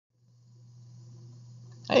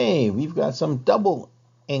Hey, we've got some double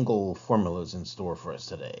angle formulas in store for us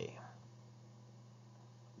today.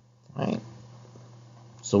 All right.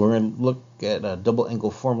 So we're going to look at a double angle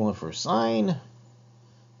formula for sine,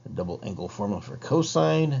 a double angle formula for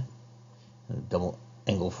cosine, a double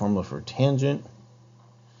angle formula for tangent.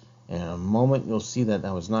 And in a moment, you'll see that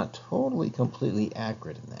I was not totally completely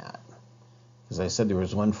accurate in that, because I said there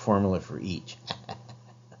was one formula for each.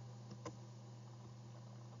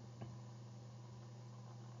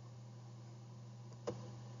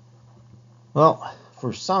 Well,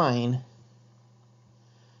 for sine,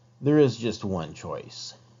 there is just one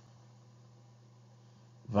choice.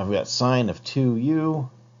 If I've got sine of 2u,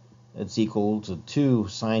 it's equal to 2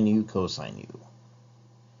 sine u cosine u.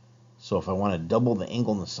 So if I want to double the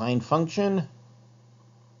angle in the sine function,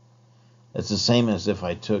 it's the same as if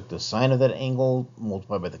I took the sine of that angle,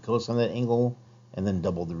 multiplied by the cosine of that angle, and then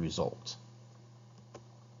doubled the result.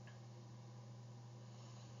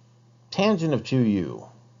 Tangent of 2u,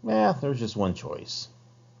 there's just one choice.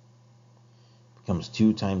 It becomes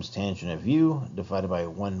 2 times tangent of u divided by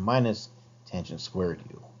 1 minus tangent squared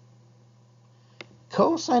u.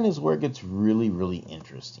 Cosine is where it gets really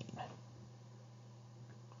interesting.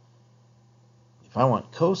 If I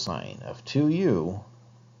want cosine of 2u,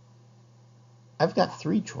 I've got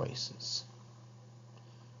 3 choices.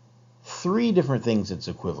 3 different things it's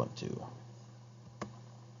equivalent to.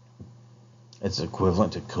 It's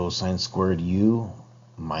equivalent to cosine squared u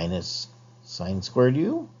minus sine squared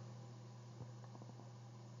u.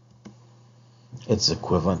 It's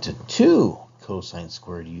equivalent to 2 cosine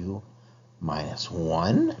squared u minus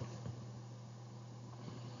 1.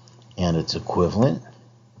 And it's equivalent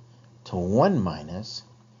to 1 minus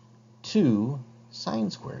 2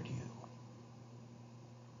 sine squared u.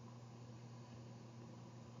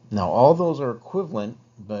 Now, all those are equivalent,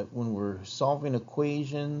 but when we're solving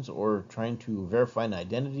equations or trying to verify an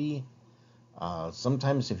identity,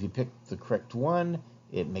 sometimes if you pick the correct one,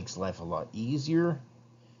 it makes life a lot easier.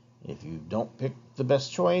 If you don't pick the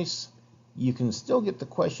best choice, you can still get the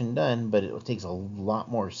question done, but it takes a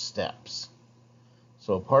lot more steps.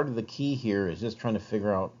 So part of the key here is just trying to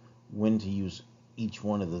figure out when to use each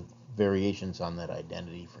one of the variations on that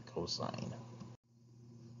identity for cosine.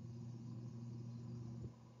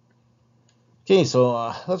 Okay,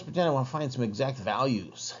 so let's pretend I want to find some exact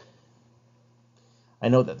values. I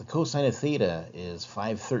know that the cosine of theta is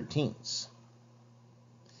 5/13.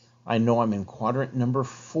 I know I'm in quadrant number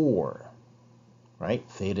 4, right?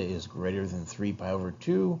 Theta is greater than 3 pi over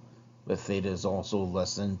 2, but theta is also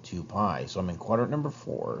less than 2 pi. So I'm in quadrant number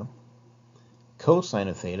 4. Cosine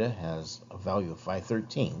of theta has a value of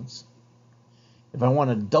 5/13. If I want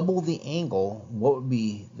to double the angle, what would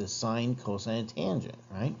be the sine, cosine, and tangent,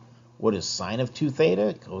 right? What is sine of 2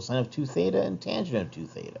 theta, cosine of 2 theta, and tangent of 2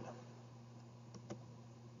 theta?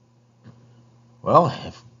 Well,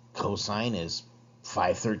 if cosine is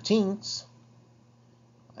 5/13,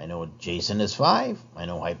 I know adjacent is 5. I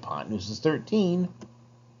know hypotenuse is 13.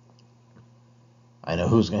 I know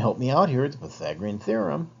who's going to help me out here at the Pythagorean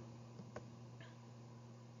theorem.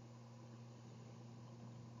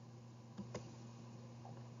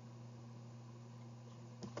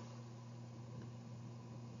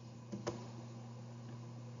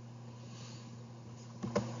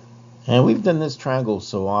 And we've done this triangle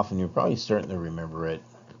so often, you're probably starting to remember it.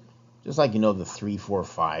 Just like you know the 3, 4,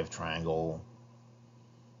 5 triangle,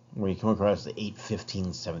 where you come across the 8,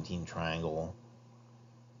 15, 17 triangle.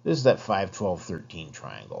 This is that 5, 12, 13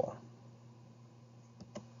 triangle.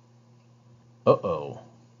 Uh-oh.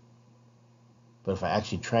 But if I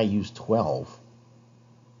actually try use 12,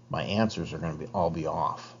 my answers are going to all be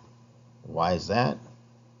off. Why is that?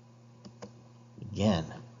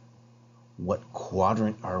 Again, what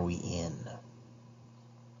quadrant are we in?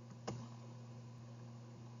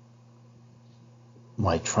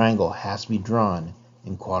 My triangle has to be drawn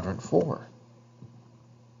in quadrant 4.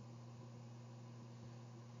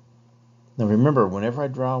 Now remember, whenever I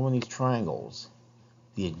draw one of these triangles,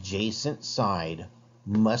 the adjacent side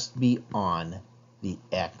must be on the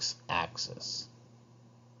x-axis.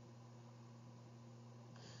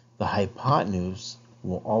 The hypotenuse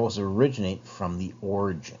will always originate from the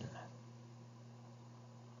origin.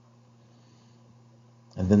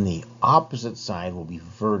 And then the opposite side will be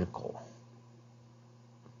vertical.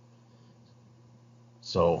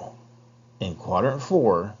 So in quadrant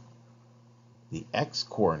 4, the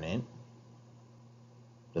x-coordinate,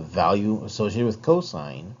 the value associated with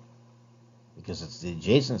cosine, because it's the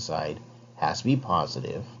adjacent side, has to be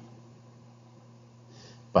positive.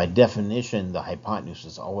 By definition, the hypotenuse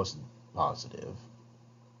is always positive.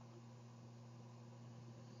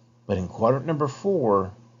 But in quadrant number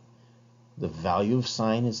 4, the value of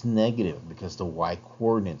sine is negative because the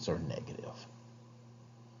y-coordinates are negative.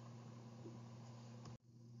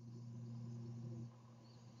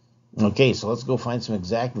 Okay, so let's go find some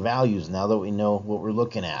exact values now that we know what we're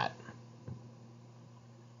looking at.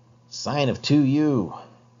 Sine of 2u.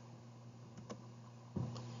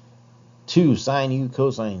 2 sine u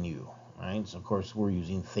cosine u. Right? So of course we're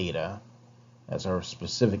using theta as our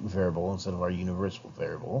specific variable instead of our universal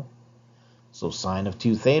variable. So sine of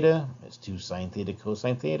 2 theta is 2 sine theta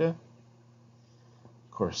cosine theta.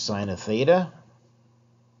 Of course, sine of theta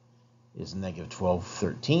is negative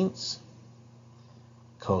 12/13.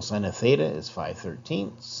 Cosine of theta is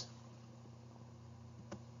 5/13.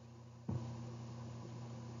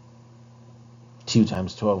 Two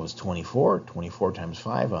times 12 is 24. 24 times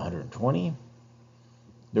 5, 120.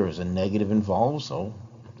 There is a negative involved, so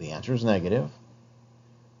the answer is negative.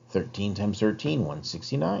 13 times 13,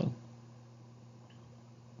 169.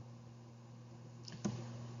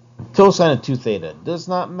 Cosine of 2 theta. Does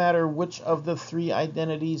not matter which of the three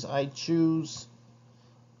identities I choose,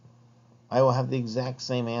 I will have the exact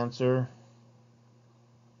same answer.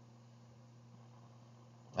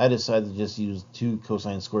 I decided to just use 2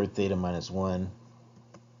 cosine squared theta minus 1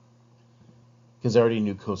 because I already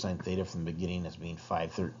knew cosine theta from the beginning as being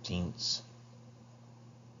 5/13.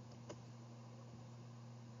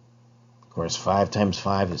 Of course, 5 times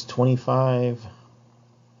 5 is 25.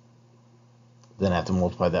 Then I have to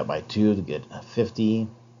multiply that by 2 to get 50.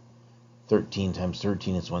 13 times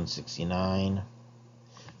 13 is 169.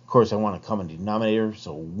 Of course, I want a common denominator,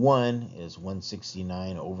 so 1 is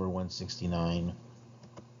 169 over 169.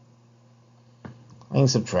 I can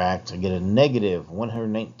subtract. I get a negative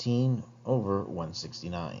 119 over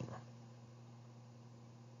 169.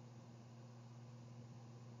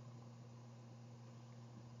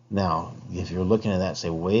 Now, if you're looking at that, say,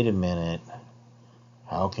 wait a minute,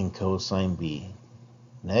 how can cosine be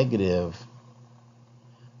negative?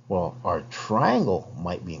 Well, our triangle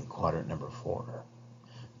might be in quadrant number 4,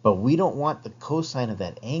 but we don't want the cosine of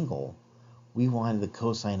that angle. We wanted the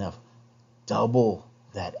cosine of double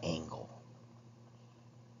that angle.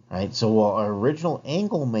 Right? So while our original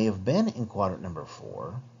angle may have been in quadrant number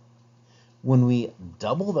 4, when we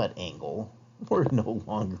double that angle, we're no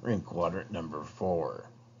longer in quadrant number 4.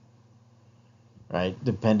 Right?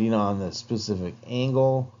 Depending on the specific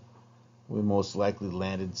angle, we most likely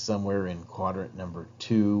landed somewhere in quadrant number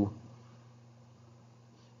 2.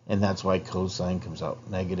 And that's why cosine comes out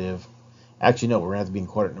negative. Actually, no, we're going to have to be in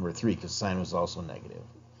quadrant number 3 because sine was also negative.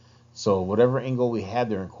 So whatever angle we had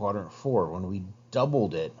there in quadrant 4, when we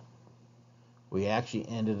doubled it, we actually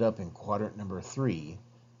ended up in quadrant number 3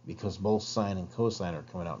 because both sine and cosine are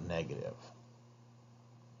coming out negative.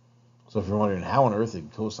 So if you're wondering how on earth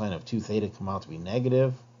did cosine of 2 theta come out to be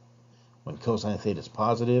negative when cosine of theta is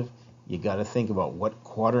positive, you got to think about what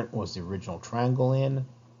quadrant was the original triangle in,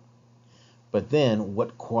 but then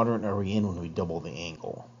what quadrant are we in when we double the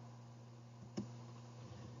angle?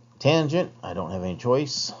 Tangent, I don't have any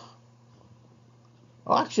choice.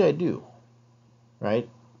 Oh, actually I do, right?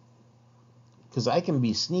 Because I can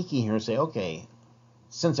be sneaky here and say, okay,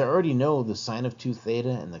 since I already know the sine of 2 theta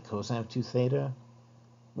and the cosine of 2 theta,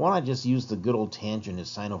 why don't I just use the good old tangent as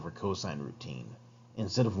sine over cosine routine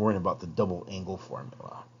instead of worrying about the double angle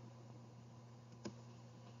formula?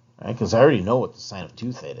 Right? Because I already know what the sine of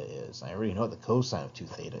 2 theta is. I already know what the cosine of 2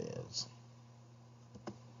 theta is.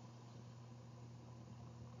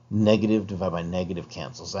 Negative divided by negative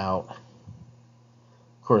cancels out.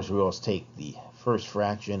 Of course, we always take the first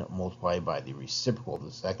fraction multiplied by the reciprocal of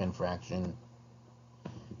the second fraction.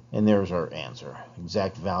 And there's our answer.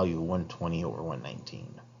 Exact value 120 over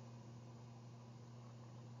 119.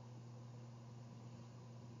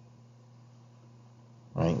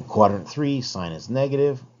 Right? In quadrant 3, sine is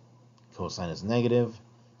negative, cosine is negative,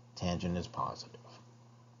 tangent is positive.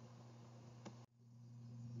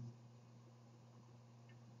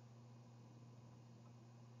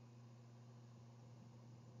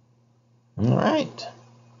 All right.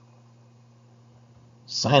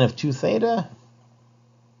 Sine of 2 theta.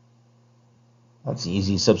 That's an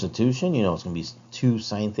easy substitution. You know it's going to be 2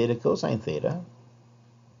 sine theta cosine theta.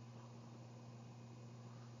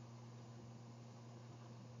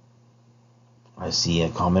 I see a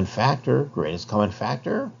common factor, greatest common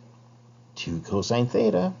factor, 2 cosine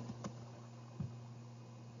theta.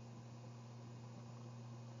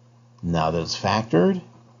 Now that it's factored,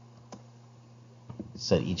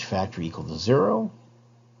 set each factor equal to 0.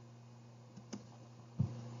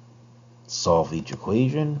 Solve each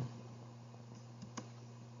equation.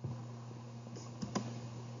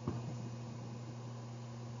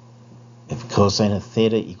 If cosine of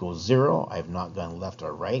theta equals 0. I have not gone left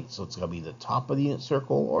or right, so it's got to be the top of the unit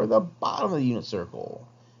circle or the bottom of the unit circle.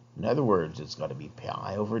 In other words, it's got to be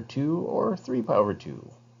pi over 2 or 3 pi over 2.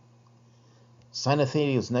 Sine of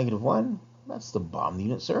theta is -1. That's the bottom of the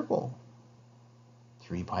unit circle.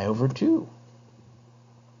 3 pi over 2.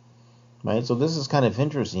 Right, so this is kind of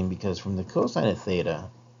interesting because from the cosine of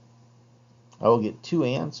theta, I will get two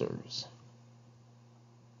answers.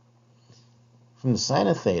 From the sine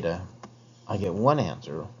of theta, I get one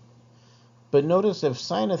answer. But notice if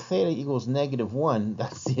sine of theta equals -1,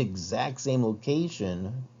 that's the exact same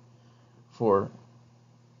location for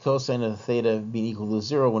cosine of theta being equal to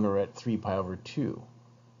 0 when we're at 3 pi over 2.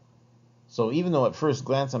 So even though at first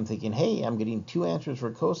glance I'm thinking, hey, I'm getting two answers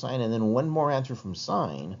for cosine and then one more answer from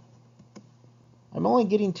sine, I'm only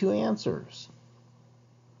getting two answers.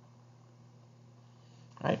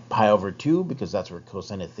 All right, pi over 2, because that's where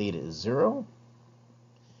cosine of theta is 0.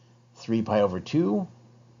 3 pi over 2,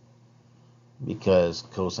 because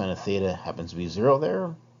cosine of theta happens to be 0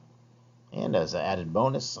 there. And as an added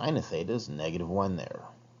bonus, sine of theta is -1 there.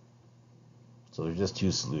 So there's just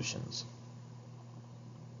two solutions.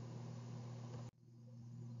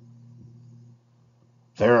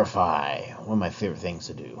 Verify, one of my favorite things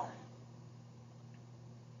to do.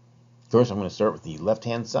 Of course, I'm going to start with the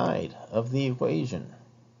left-hand side of the equation.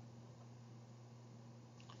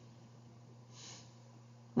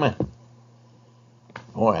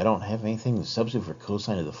 Boy, I don't have anything to substitute for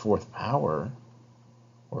cosine of the 4th power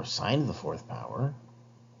or sine of the 4th power.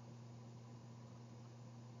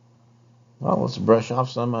 Well, let's brush off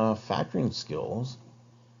some factoring skills.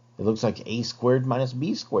 It looks like a squared minus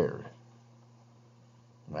b squared.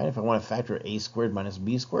 Right? If I want to factor a squared minus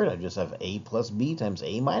b squared, I just have a plus b times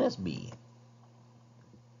a minus b.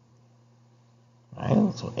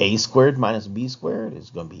 Right? So a squared minus b squared is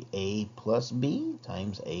going to be a plus b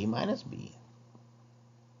times a minus b.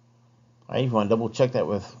 Right? If you want to double check that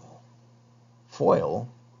with FOIL,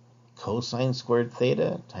 cosine squared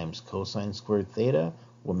theta times cosine squared theta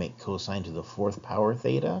will make cosine to the 4th power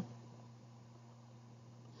theta.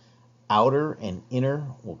 Outer and inner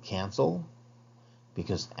will cancel,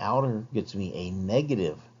 because outer gets me a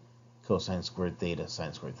negative cosine squared theta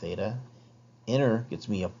sine squared theta. Inner gets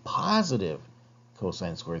me a positive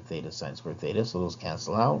cosine squared theta sine squared theta, so those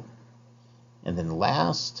cancel out. And then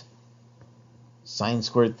last, sine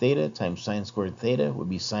squared theta times sine squared theta would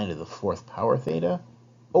be sine to the 4th power theta.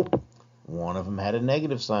 Oh, one of them had a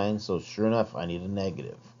negative sign, so sure enough, I need a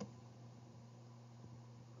negative.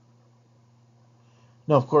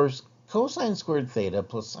 Now, of course, cosine squared theta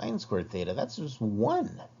plus sine squared theta, that's just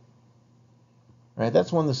 1. Right?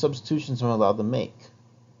 That's one of the substitutions I'm allowed to make.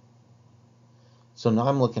 So now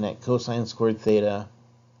I'm looking at cosine squared theta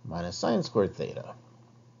minus sine squared theta.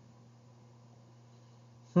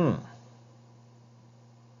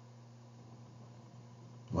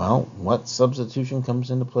 Well, what substitution comes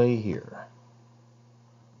into play here?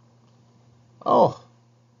 Oh,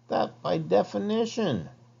 that by definition.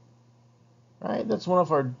 Right? That's one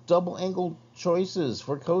of our double angle choices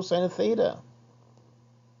for cosine of theta.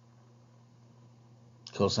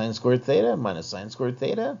 Cosine squared theta minus sine squared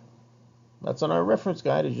theta. That's on our reference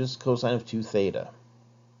guide, is just cosine of 2 theta.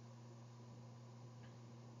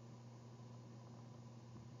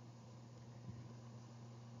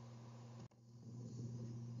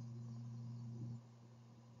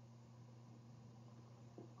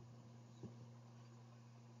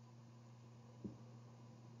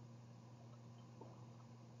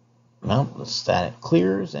 Well, the static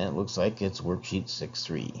clears, and it looks like it's worksheet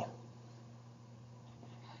 6.3.